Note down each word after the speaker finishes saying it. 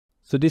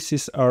So this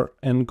is our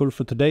end goal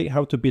for today,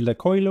 how to build a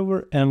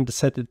coilover and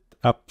set it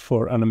up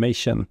for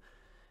animation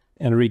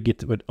and rig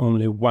it with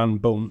only one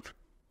bone.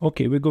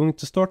 Okay, we're going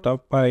to start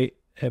out by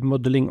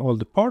modeling all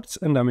the parts,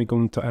 and then we're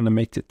going to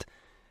animate it.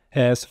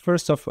 So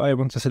first off, I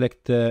want to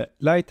select the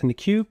light and the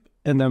cube,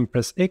 and then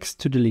press X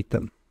to delete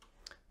them.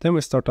 Then we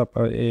start up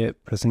by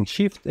pressing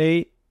Shift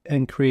A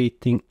and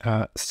creating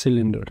a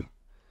cylinder.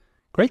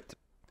 Great.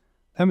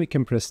 Then we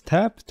can press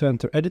Tab to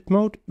enter edit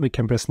mode. We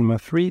can press number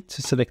 3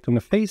 to select on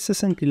the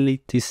faces and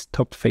delete this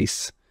top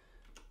face.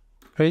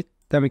 Great.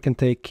 Then we can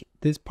take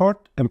this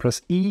part and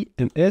press E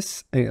and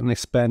S and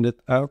expand it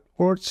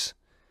outwards.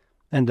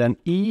 And then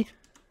E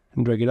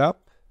and drag it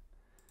up.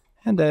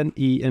 And then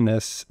E and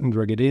S and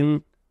drag it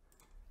in.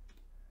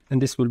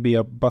 And this will be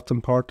our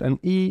bottom part, and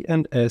E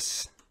and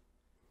S,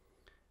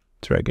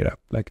 drag it up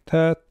like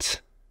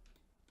that.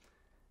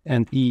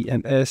 And E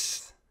and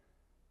S.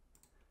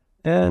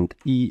 And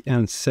E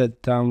and Z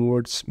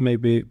downwards.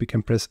 Maybe we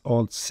can press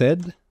Alt Z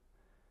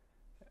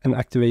and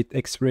activate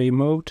X-ray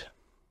mode.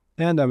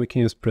 And then we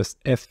can just press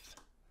F.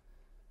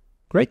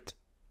 Great.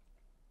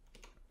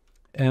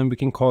 And we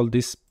can call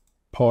this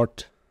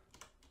part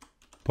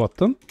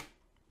bottom,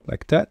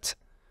 like that.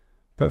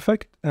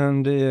 Perfect.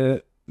 And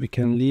we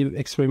can leave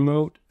X-ray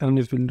mode. And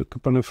if we look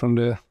upon it from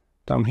the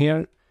down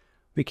here,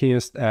 we can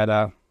just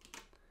add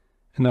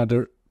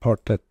another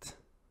part that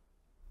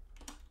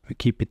we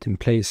keep it in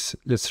place.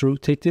 Let's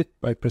rotate it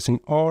by pressing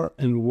R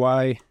and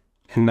Y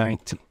and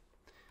 90.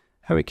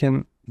 And we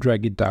can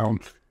drag it down.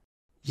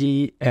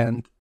 G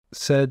and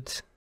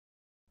Z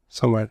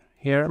somewhere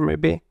here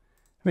maybe.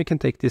 We can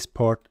take this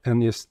part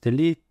and just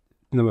delete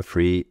number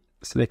 3,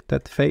 select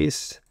that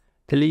face,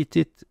 delete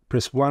it,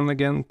 press 1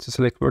 again to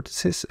select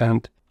vertices,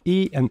 and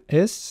E and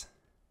S,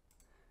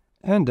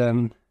 and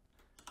then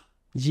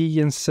G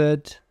and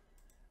Z,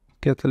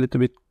 get a little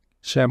bit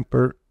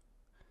chamfer,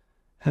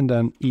 and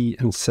then E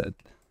and Z,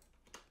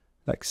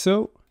 like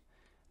so.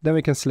 Then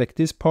we can select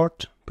this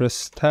part,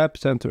 press Tab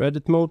to enter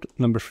edit mode,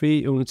 number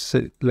 3, only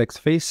select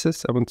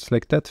faces. I want to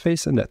select that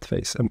face,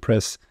 and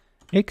press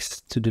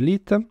X to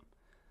delete them.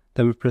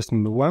 Then we press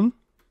number 1,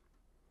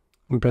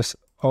 we press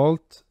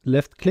Alt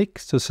left click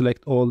to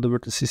select all the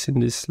vertices in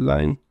this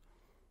line,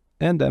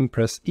 and then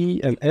press E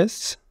and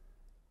S,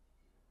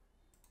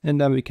 and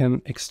then we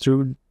can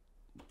extrude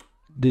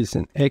this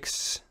in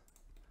X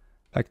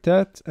like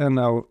that. And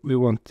now we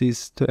want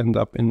this to end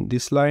up in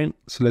this line,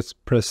 so let's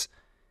press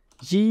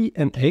G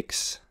and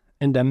X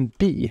and then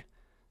B.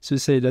 So we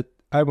say that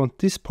I want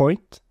this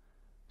point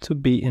to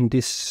be in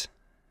this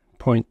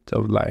point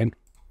of line,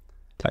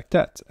 like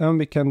that. And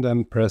we can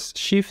then press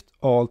Shift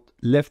Alt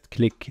left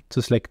click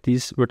to select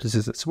these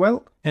vertices as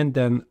well. And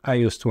then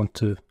I just want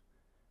to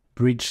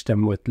bridge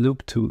them with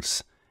loop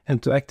tools.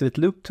 And to activate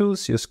loop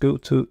tools, just go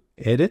to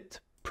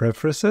Edit,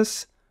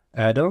 Preferences,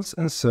 Add-ons,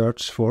 and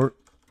search for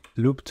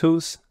loop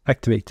tools,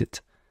 activate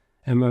it.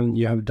 And when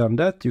you have done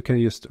that, you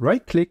can just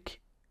right click,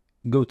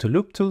 go to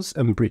loop tools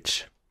and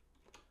bridge,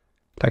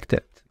 like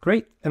that.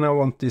 Great. And I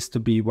want this to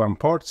be one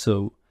part,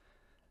 so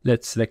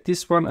let's select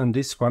this one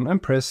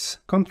and press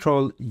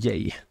Ctrl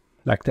J,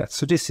 like that.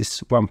 So this is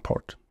one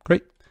part.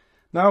 Great.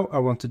 Now I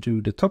want to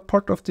do the top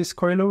part of this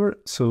coilover,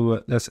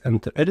 so let's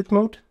enter edit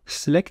mode,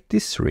 select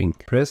this ring,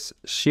 press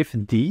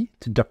Shift D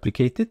to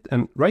duplicate it,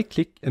 and right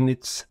click, and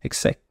it's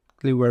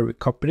exactly where we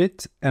copied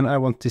it. And I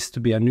want this to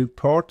be a new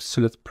part,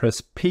 so let's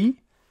press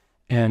P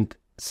and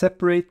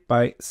separate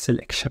by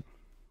selection.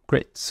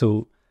 Great.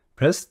 So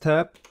press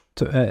Tab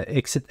to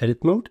exit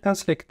edit mode and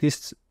select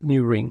this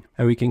new ring,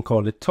 and we can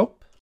call it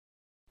top.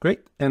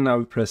 Great. And now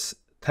we press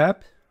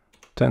Tab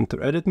to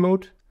enter edit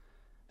mode,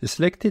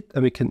 select it,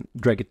 and we can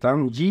drag it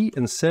down, G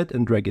and Z,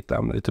 and drag it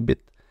down a little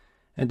bit.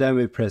 And then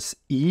we press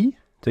E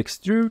to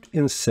extrude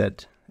in Z,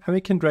 and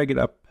we can drag it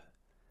up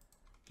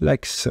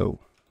like so.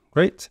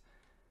 Great.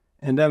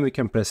 And then we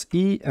can press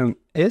E and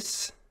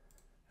S,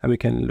 and we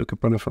can look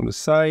upon it from the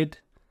side,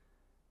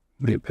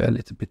 maybe a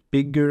little bit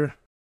bigger,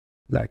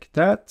 like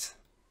that.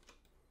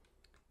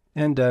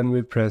 And then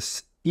we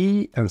press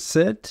E and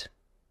Z,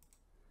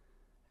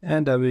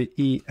 and then we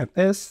E and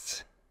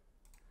S,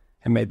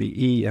 and maybe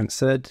E and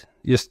Z.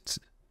 Just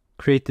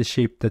create the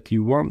shape that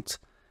you want,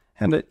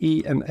 and then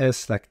E and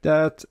S like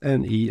that,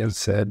 and E and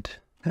Z,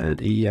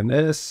 and E and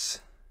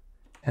S,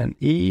 and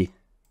E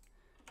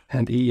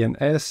and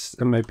S,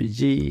 and maybe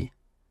G,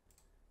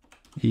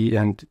 E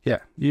and, yeah,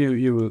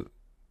 you will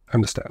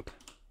understand,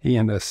 E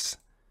and S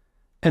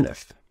and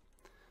F.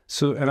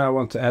 So, and I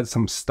want to add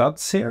some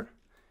studs here.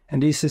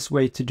 And the easiest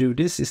way to do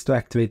this is to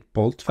activate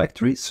Bolt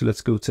Factory. So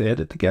let's go to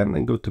Edit again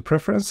and go to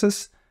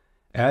Preferences,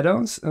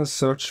 Add-ons, and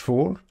search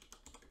for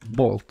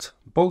Bolt.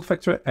 Bolt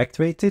Factory,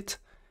 activate it.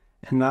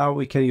 And now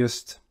we can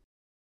just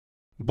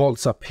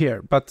bolts up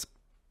here. But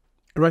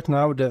right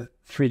now the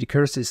 3D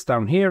cursor is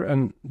down here,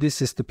 and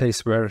this is the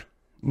place where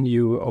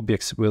new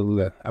objects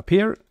will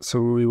appear.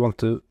 So we want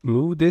to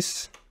move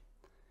this,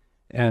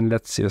 and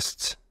let's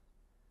just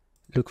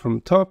look from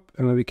the top,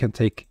 and then we can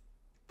take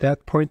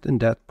that point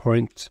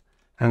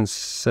and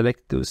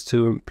select those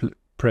two and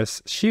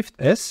press Shift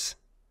S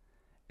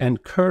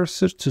and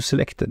cursor to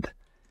selected.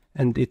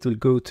 And it will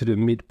go to the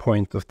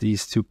midpoint of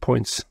these 2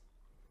 points.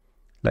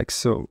 Like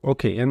so.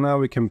 Okay, and now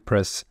we can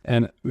press,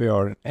 and we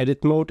are in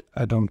edit mode.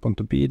 I don't want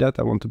to be that.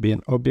 I want to be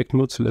in object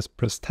mode. So let's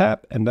press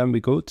tab, and then we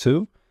go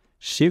to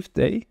Shift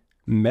A,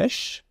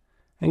 mesh,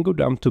 and go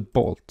down to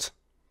bolt.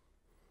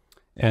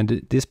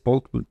 And this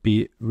bolt would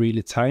be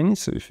really tiny.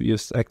 So if you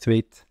just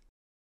activate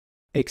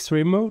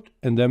X-ray mode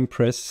and then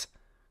press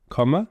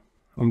comma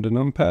on the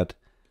numpad,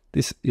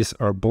 this is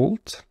our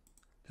bolt.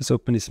 Let's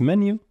open this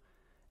menu,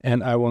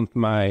 and I want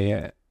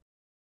my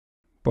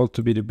bolt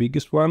to be the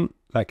biggest one,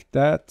 like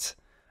that.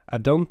 I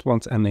don't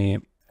want any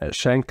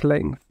shank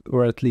length,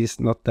 or at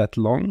least not that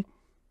long.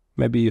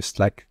 Maybe just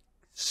like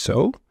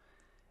so.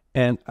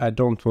 And I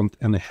don't want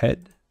any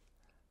head,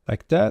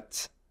 like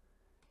that.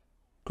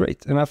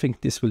 Great, and I think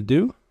this will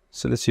do.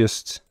 So let's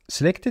just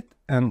select it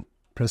and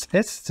press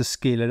S to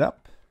scale it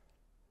up.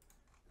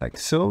 Like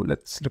so.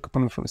 Let's look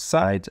upon it from the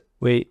side.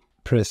 We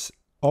press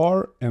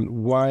R and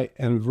Y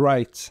and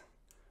right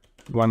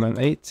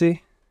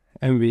 180.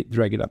 And we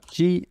drag it up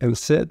G and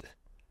Z,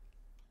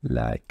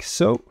 like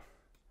so.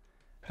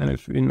 And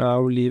if we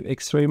now leave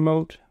X-ray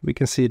mode, we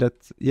can see that,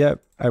 yeah,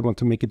 I want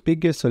to make it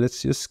bigger. So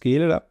let's just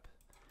scale it up.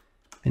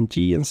 And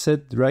G and Z,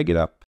 drag it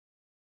up.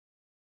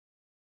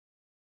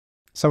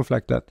 Something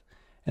like that.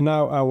 And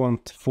now I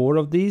want 4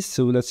 of these.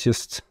 So let's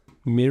just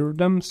mirror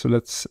them. So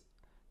let's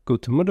go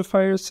to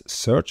modifiers,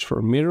 search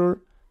for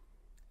mirror.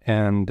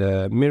 And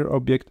mirror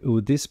object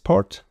over this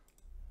part.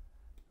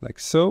 Like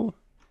so.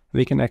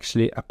 We can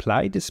actually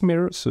apply this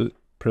mirror. So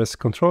press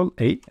Ctrl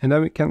A. And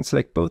then we can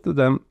select both of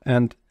them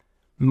and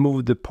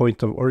move the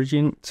point of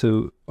origin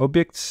to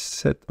object,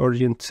 set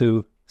origin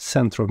to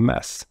center of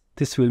mass.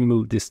 This will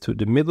move this to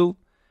the middle.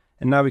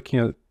 And now we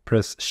can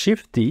press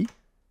Shift D,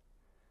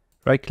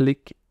 right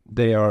click,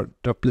 they are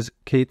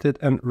duplicated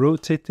and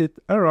rotated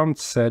around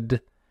Z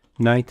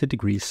 90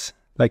 degrees,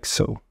 like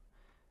so.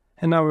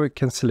 And now we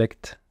can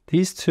select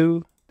these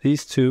two,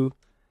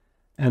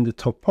 and the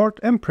top part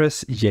and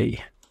press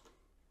J.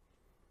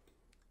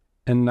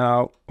 And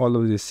now all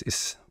of this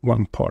is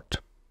one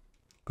part.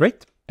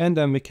 Great. And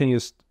then we can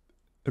just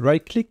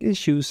right click and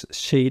choose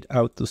Shade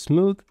Auto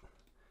Smooth.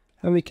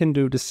 And we can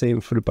do the same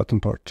for the bottom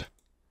part.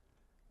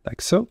 Like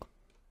so.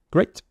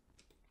 Great.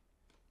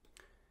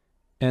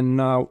 And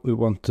now we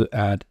want to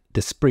add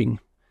the spring.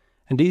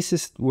 And the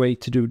easiest way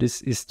to do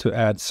this is to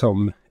add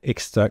some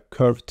extra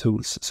curve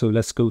tools. So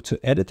let's go to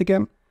Edit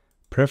again,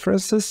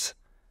 Preferences,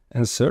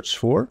 and search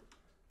for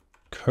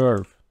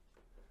Curve.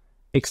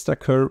 Extra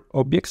curve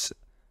objects.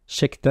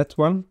 Check that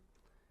one.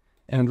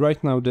 And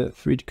right now the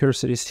 3D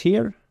cursor is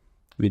here.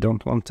 We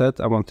don't want that.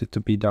 I want it to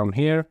be down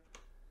here.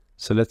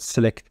 So let's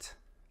select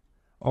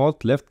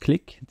Alt left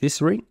click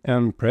this ring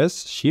and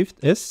press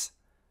Shift S.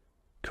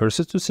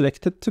 Cursor to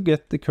selected to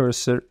get the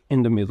cursor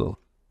in the middle.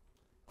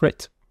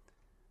 Great.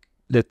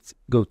 Let's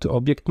go to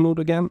object mode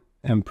again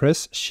and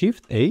press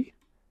Shift A,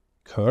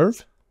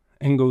 curve,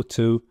 and go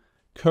to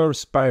curve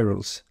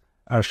spirals,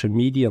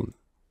 Archimedean.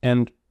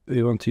 And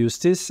we want to use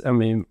this, and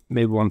we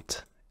may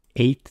want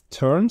 8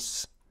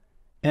 turns.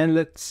 And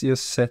let's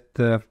just set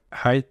the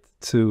height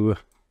to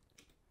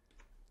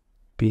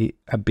be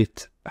a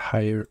bit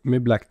higher,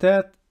 maybe like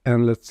that.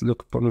 And let's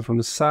look upon it from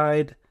the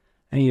side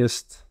and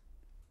just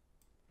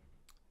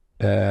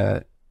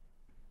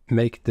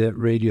make the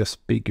radius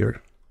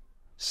bigger.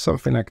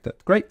 Something like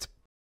that. Great.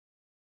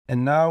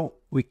 And now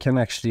we can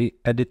actually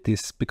edit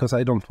this, because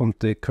I don't want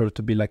the curve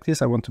to be like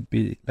this. I want to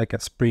be like a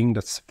spring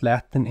that's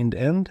flattened in the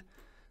end.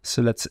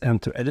 So let's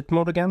enter edit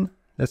mode again.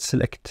 Let's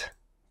select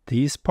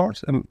these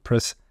parts and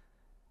press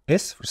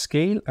S for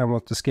scale. I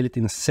want to scale it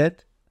in Z,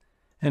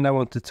 and I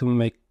want it to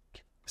make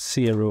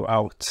 0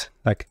 out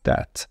like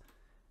that.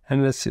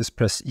 And let's just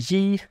press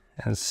G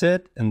and Z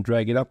and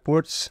drag it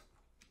upwards.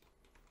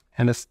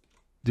 And let's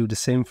do the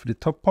same for the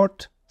top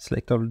part.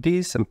 Select all of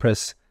these and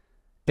press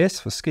S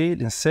for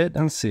scale in Z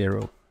and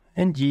 0.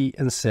 And G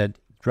and Z,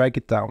 drag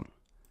it down.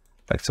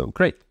 Like so.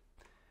 Great.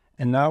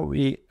 And now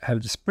we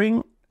have the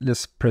spring.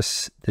 Let's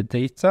press the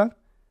data,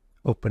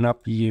 open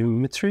up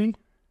geometry,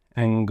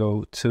 and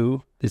go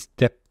to this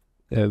depth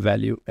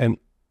value, and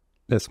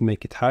let's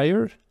make it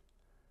higher,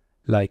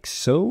 like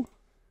so.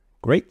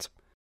 Great.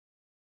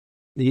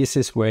 The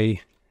easiest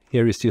way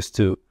here is just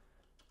to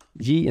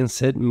G and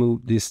Z,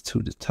 move this to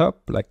the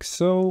top, like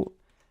so,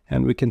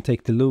 and we can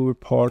take the lower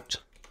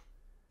part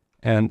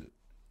and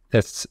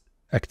let's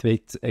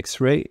activate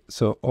X-ray.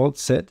 So Alt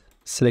Z,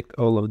 select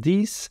all of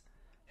these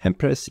and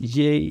press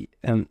J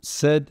and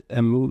Z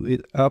and move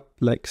it up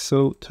like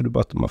so to the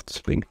bottom of the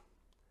spring.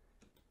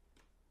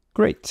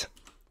 Great.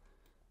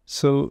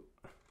 So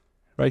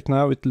right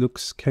now it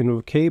looks kind of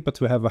okay,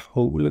 but we have a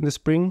hole in the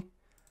spring.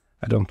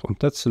 I don't want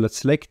that, so let's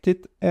select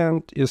it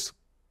and just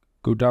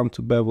go down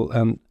to bevel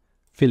and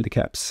fill the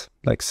caps,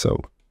 like so.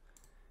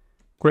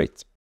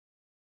 Great.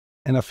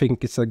 And I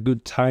think it's a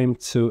good time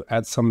to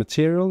add some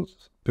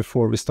materials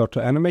before we start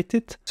to animate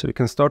it. So we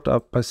can start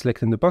up by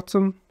selecting the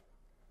button.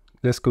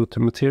 Let's go to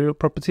material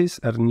properties,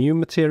 add a new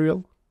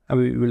material, and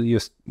we will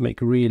just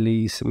make really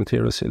easy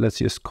materials. So let's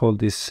just call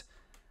this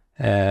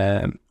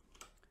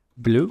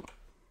blue.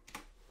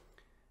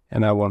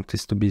 And I want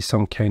this to be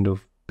some kind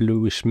of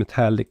bluish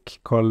metallic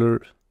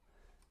color.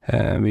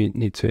 We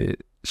need to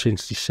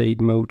change the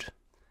shade mode.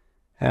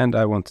 And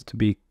I want it to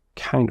be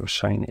kind of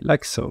shiny,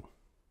 like so.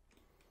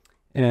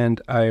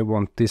 And I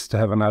want this to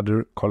have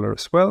another color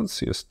as well.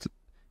 So just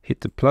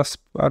hit the plus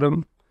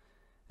button.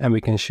 And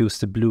we can choose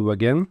the blue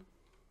again.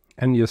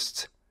 And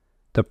just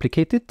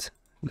duplicate it.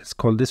 Let's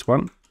call this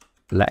one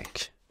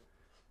black.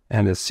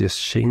 And let's just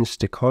change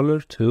the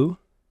color to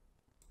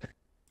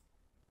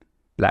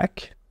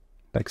black,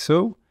 like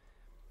so.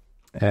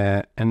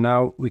 And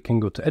now we can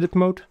go to edit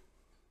mode.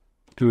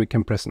 We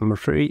can press number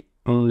 3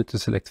 only to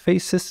select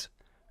faces.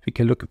 We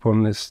can look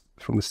upon this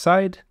from the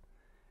side.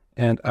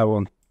 And I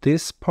want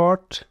this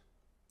part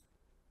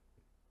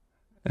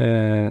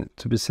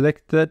to be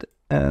selected,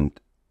 and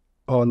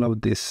all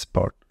of this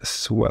part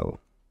as well.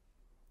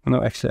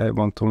 No, actually I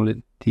want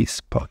only this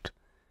part.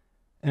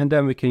 And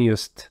then we can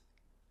just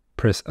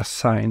press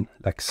assign,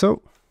 like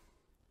so.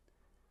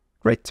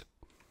 Great.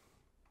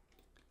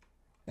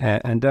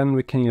 And then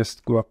we can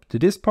just go up to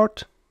this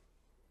part.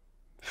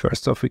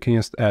 First off, we can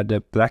just add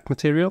the black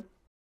material.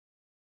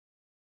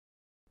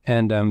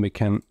 And then we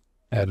can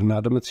add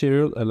another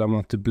material, and I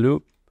want the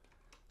blue.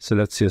 So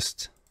let's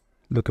just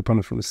look upon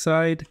it from the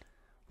side.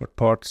 What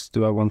parts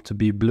do I want to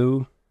be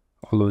blue?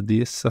 All of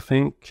these, I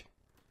think.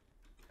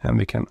 And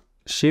we can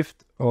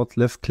shift, alt,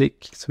 left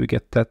click, so we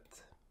get that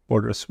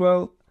border as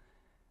well.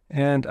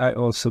 And I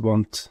also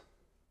want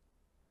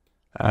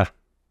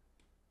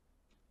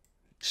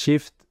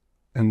shift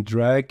and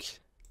drag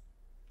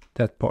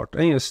that part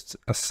and just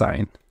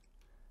assign,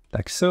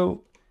 like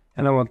so.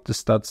 And I want the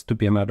studs to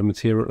be another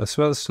material as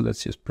well, so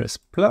let's just press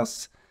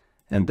plus,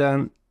 and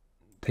then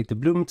take the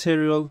blue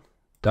material,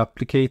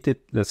 duplicate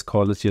it, let's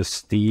call it just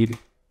steel,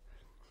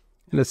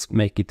 and let's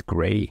make it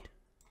gray,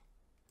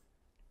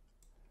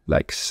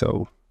 like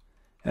so.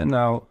 And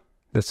now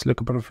let's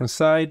look upon the front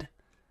side,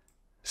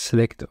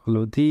 select all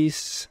of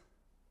these,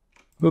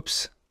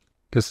 oops,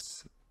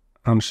 just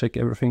uncheck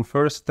everything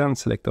first, then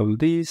select all of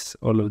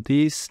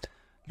these,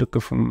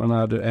 look from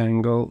another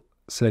angle,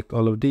 select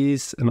all of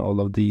these and all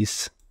of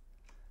these,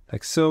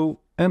 like so,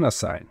 and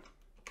assign.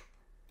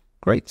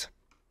 Great.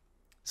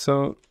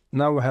 So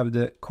now we have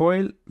the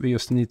coil. We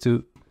just need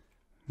to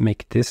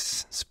make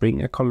this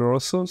spring a color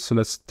also. So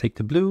let's take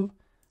the blue,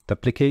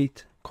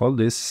 duplicate, call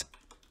this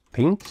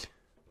pink,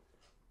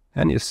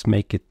 and just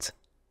make it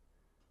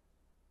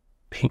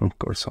pink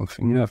or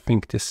something. I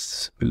think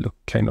this will look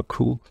kind of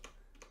cool.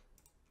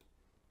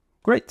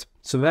 Great.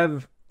 So we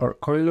have our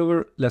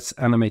coilover. Let's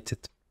animate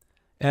it.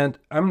 And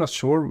I'm not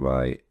sure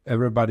why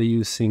everybody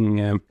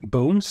using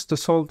bones to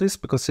solve this,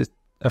 because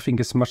I think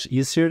it's much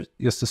easier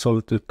just to solve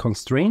it with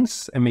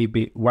constraints and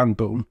maybe one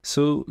bone.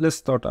 So let's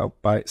start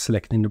out by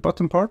selecting the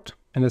bottom part,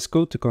 and let's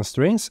go to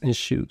constraints and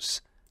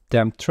choose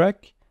damp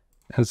track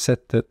and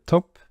set the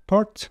top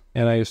part.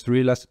 And I just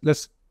realized,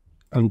 let's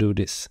undo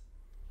this.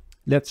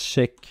 Let's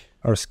check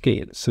our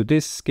scale. So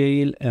this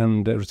scale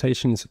and the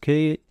rotation is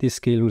okay. This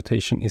scale and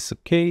rotation is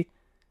okay.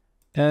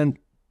 And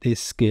this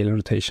scale and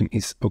rotation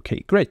is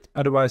okay. Great.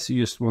 Otherwise,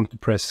 you just want to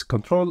press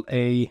Ctrl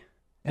A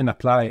and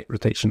apply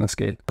rotation and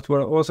scale. But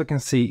what I also can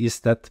see is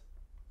that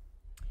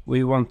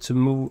we want to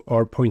move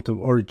our point of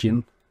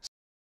origin.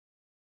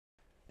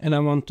 And I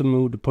want to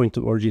move the point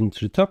of origin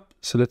to the top.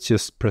 So let's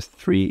just press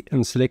 3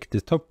 and select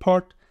the top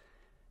part.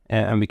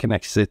 And we can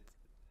exit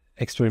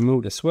extra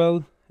remove as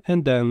well.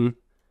 And then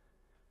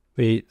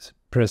we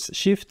press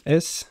Shift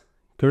S,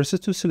 cursor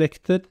to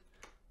selected,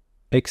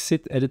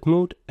 exit edit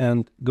mode,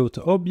 and go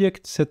to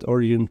object, set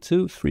origin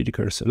to 3D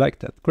cursor, like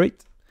that.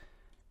 Great.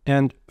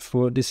 And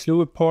for this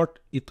lower part,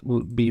 it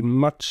will be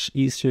much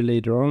easier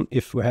later on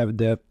if we have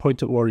the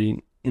point of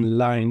origin in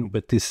line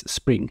with this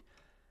spring.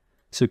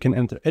 So you can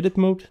enter edit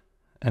mode,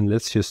 and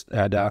let's just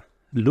add a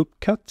loop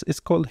cut, it's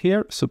called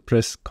here. So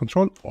press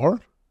Ctrl R,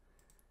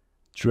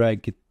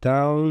 drag it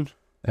down.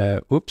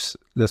 Oops,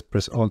 let's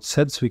press Alt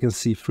Z so we can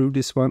see through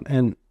this one,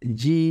 and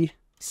G,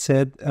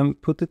 Z,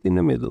 and put it in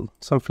the middle,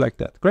 something like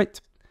that. Great.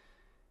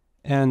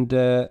 And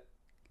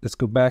let's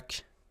go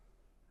back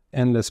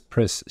and let's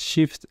press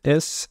Shift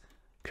S,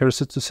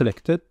 cursor to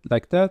selected,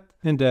 like that,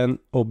 and then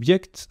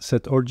object,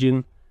 set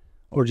origin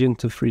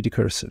to 3D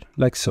cursor,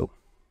 like so.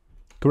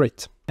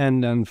 Great.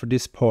 And then for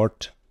this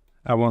part,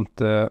 I want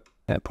the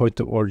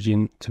point of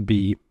origin to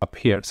be up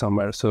here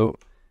somewhere. So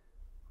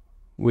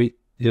we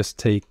just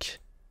take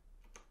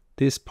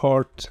this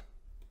part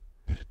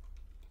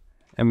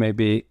and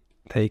maybe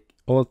take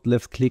Alt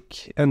left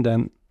click and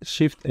then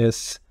Shift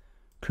S,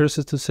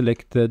 cursor to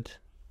selected,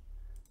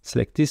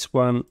 select this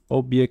one,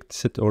 object,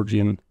 set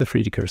origin, the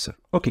 3D cursor.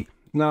 Okay,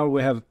 now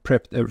we have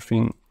prepped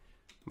everything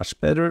much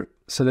better.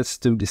 So let's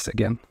do this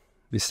again.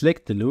 We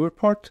select the lower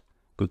part,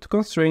 go to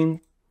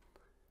constraint,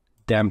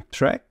 damp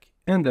track,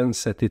 and then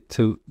set it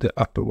to the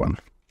upper one.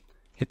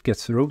 It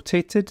gets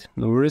rotated,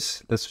 no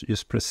worries. Let's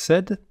just press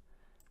Z.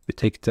 We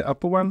take the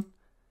upper one,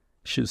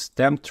 choose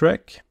damp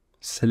track,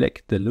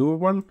 select the lower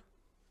one,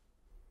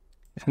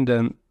 and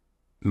then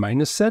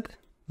 -Z,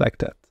 like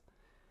that.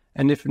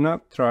 And if you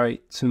now try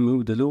to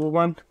move the lower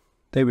one,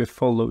 they will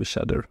follow each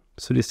other.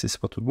 So this is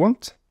what we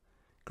want.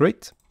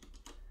 Great.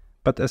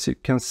 But as you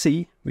can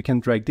see, we can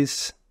drag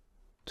this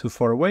too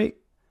far away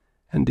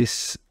and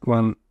this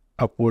one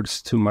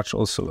upwards too much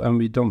also, and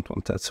we don't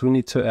want that. So we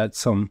need to add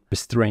some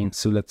restraints.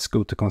 So let's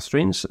go to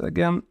constraints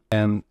again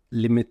and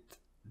limit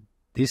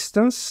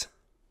distance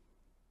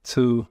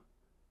to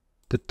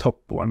the top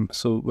one.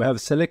 So we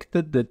have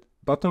selected the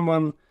bottom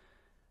one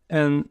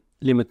and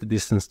limit the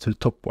distance to the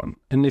top one.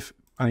 And if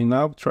I'm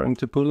now trying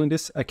to pull in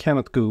this, I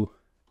cannot go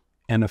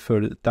any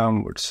further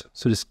downwards.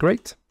 So this is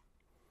great.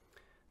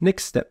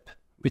 Next step,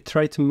 we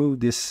try to move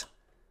this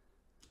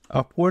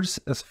upwards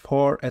as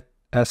far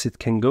as it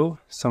can go,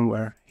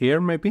 somewhere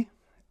here maybe,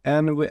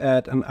 and we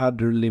add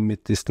another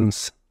limit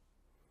distance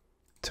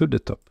to the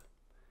top.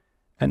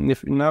 And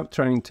if we're now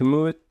trying to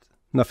move it,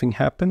 nothing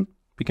happened.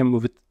 We can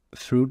move it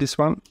through this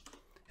one.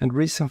 And the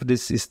reason for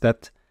this is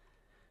that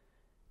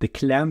the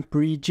clamp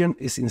region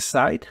is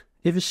inside.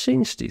 If we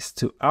change this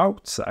to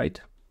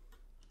outside,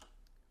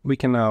 we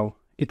can now,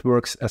 it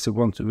works as we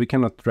want to. We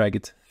cannot drag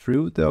it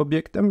through the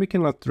object and we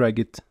cannot drag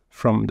it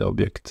from the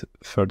object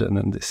further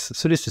than this.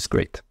 So this is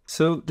great.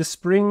 So the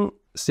spring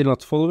still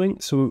not following.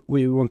 So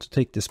we want to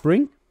take the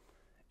spring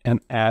and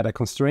add a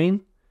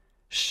constraint,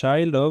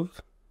 child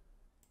of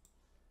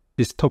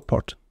this top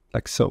part,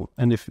 like so.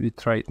 And if we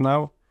try it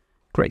now,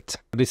 great.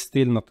 But it's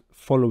still not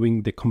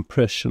following the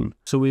compression.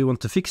 So we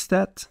want to fix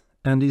that.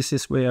 And this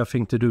is way I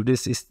think to do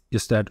this is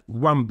just add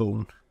one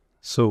bone.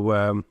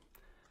 So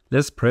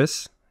let's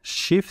press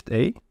Shift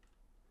A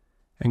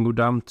and go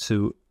down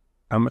to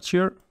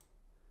Amateur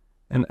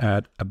and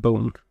add a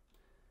bone.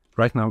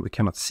 Right now we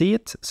cannot see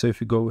it. So if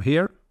you go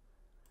here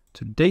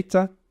to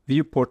Data,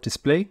 Viewport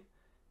Display,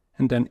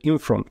 and then in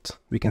front,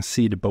 we can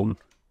see the bone.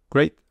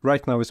 Great.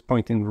 Right now it's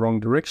pointing in the wrong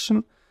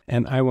direction.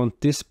 And I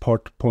want this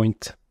part to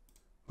point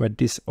where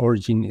this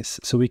origin is.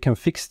 So we can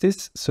fix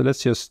this. So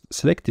let's just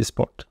select this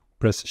part.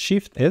 Press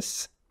Shift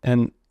S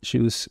and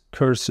choose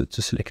cursor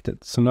to select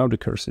it. So now the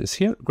cursor is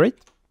here. Great.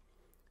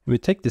 We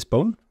take this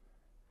bone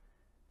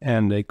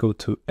and I go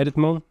to Edit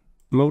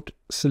mode,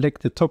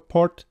 select the top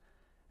part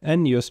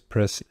and just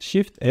press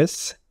Shift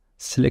S,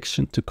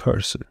 selection to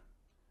cursor.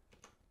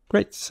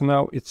 Great. So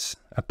now it's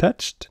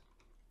attached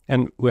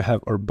and we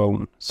have our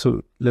bone.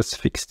 So let's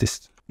fix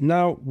this.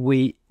 Now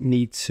we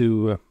need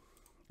to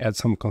add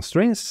some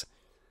constraints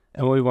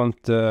and we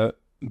want the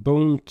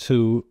bone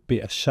to be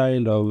a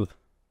child of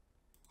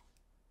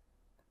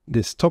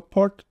this top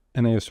part,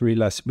 and I just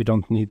realized we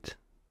don't need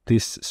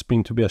this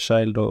spring to be a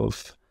child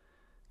of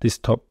this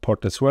top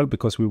part as well,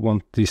 because we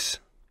want this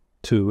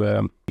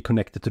to be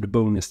connected to the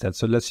bone instead.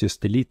 So let's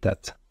just delete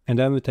that. And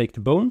then we take the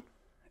bone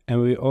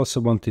and we also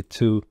want it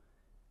to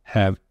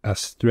have a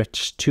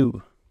stretch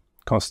to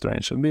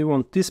constraint. So we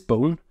want this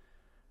bone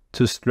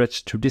to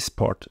stretch to this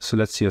part. So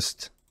let's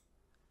just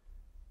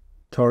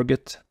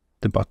target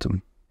the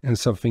bottom, and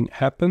something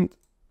happened.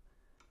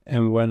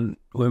 And when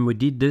we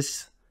did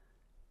this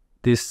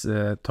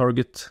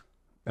target,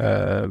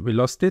 we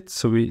lost it.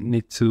 So we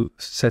need to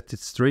set it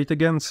straight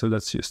again. So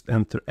let's just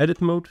enter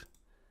Edit mode,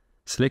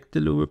 select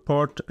the lower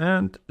part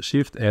and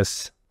Shift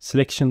S,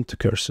 selection to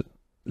cursor,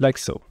 like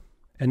so.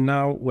 And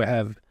now we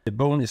have the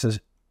bone is a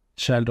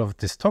child of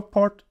this top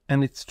part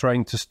and it's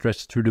trying to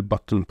stretch through the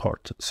bottom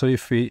part. So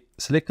if we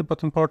select the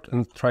bottom part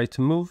and try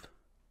to move,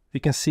 we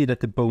can see that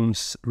the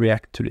bones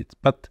react to it,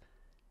 but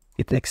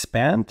it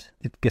expands,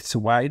 it gets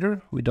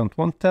wider. We don't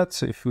want that.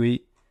 So if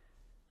we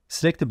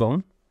select the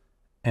bone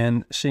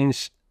and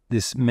change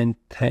this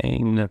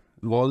maintain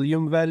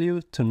volume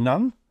value to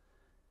none,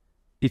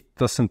 it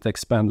doesn't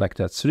expand like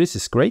that. So this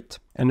is great.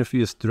 And if we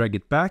just drag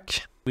it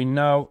back, we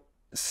now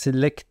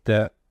select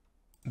the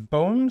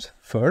bones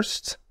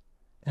first,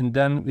 and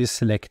then we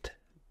select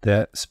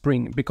the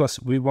spring, because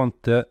we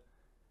want the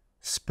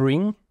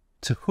spring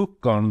to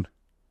hook on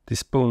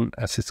this bone,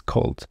 as it's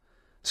called.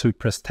 So we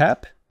press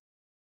Tab,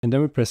 and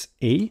then we press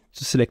A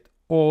to select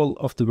all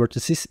of the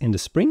vertices in the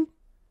spring.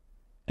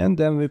 And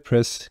then we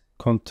press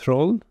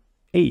Ctrl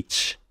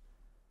H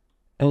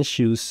and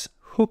choose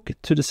hook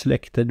to the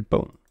selected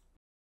bone.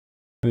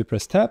 We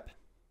press Tab,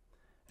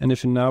 and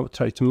if you now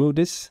try to move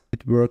this,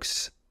 it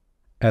works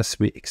as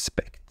we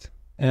expect.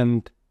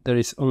 And there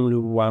is only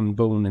one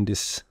bone in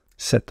this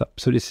setup,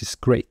 so this is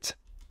great.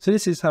 So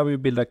this is how we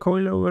build a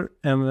coilover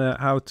and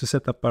how to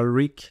set up a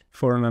rig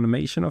for an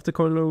animation of the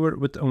coilover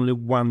with only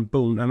one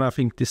bone. And I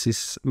think this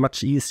is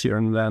much easier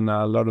than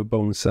a lot of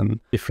bones and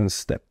different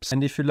steps.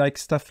 And if you like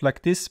stuff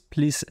like this,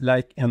 please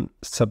like and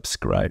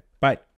subscribe. Bye.